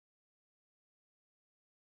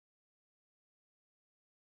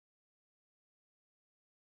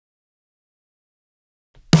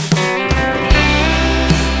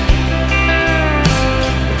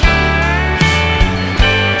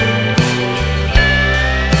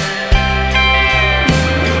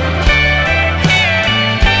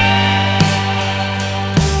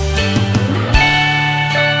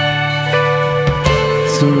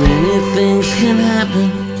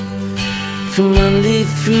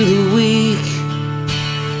through the week,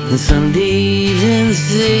 and Sunday evenings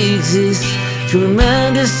they exist to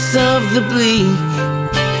remind us of the bleak.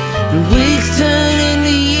 And weeks turn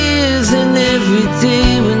into years, and every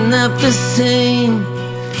day we're not the same.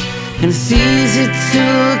 And it's easy to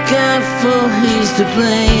look out for who's to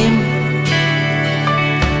blame,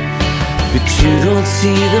 but you don't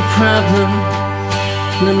see the problem,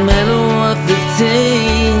 no matter what the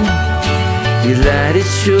day. Your light, it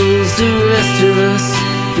shows the rest of us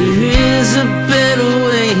there is a better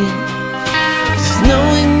way. Just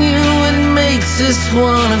knowing you, it makes us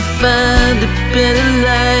wanna find a better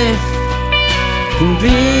life. And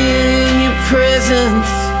being in your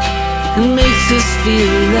presence, it makes us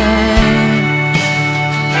feel alive.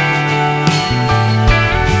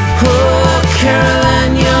 Oh,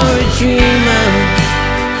 Caroline, you're a dreamer.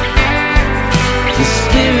 The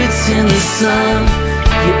spirit's in the sun,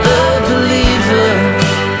 you're a believer.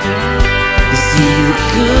 You see the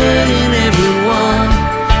good in everyone.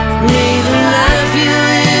 May the life you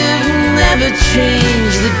live never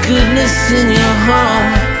change the goodness in your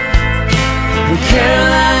heart. And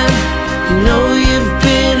Caroline, you know you've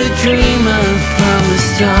been a dreamer from the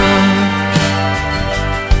start.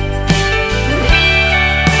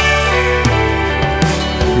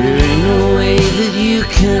 There ain't no way that you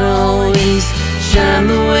can always shine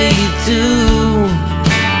the way you do.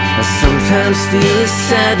 I sometimes feel a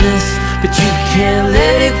sadness, but you can't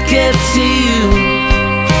let it get to you.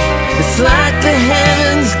 It's like the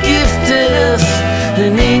heavens gifted us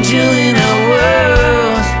an angel in our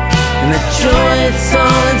world, and the joy, it's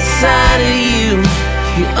all inside of you.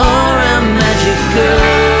 You are our magic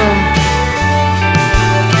girl.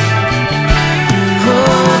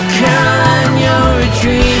 Oh, Caroline, you're a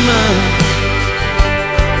dreamer.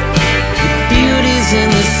 The beauty's in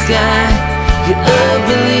the sky, you're a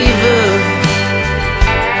believer.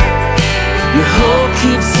 Your hope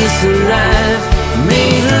keeps us alive.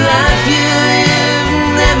 May the life you live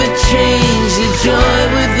never change the joy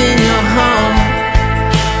within your heart.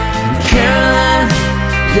 And Caroline,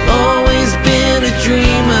 you've always been a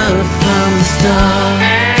dreamer from the start.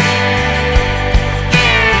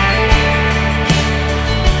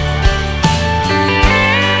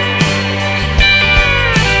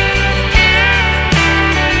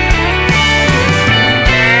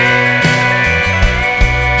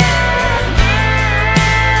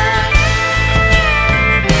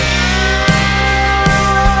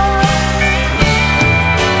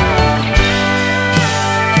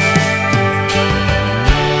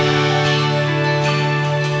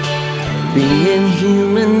 Being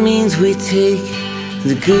human means we take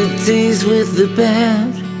the good days with the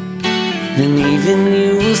bad, and even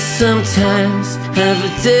you will sometimes have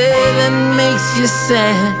a day that makes you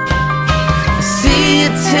sad. I see you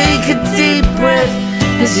take a deep breath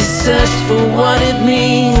as you search for what it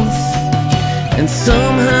means, and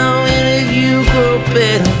somehow in it you grow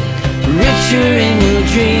better, richer in your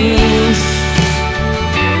dreams.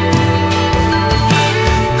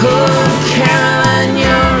 Oh, Caroline,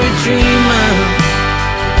 you're a dreamer.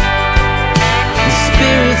 The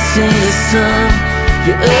spirit's in the sun,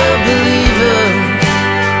 you're a believer.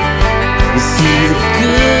 You see the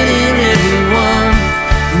good in everyone.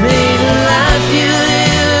 May the life you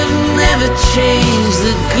live never change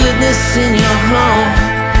the goodness in your heart.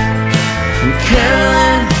 And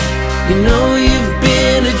Caroline, you know you've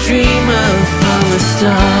been a dreamer from the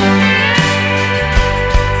start.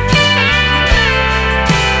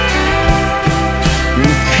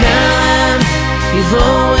 You've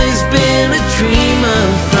always been a dreamer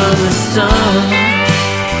from the start.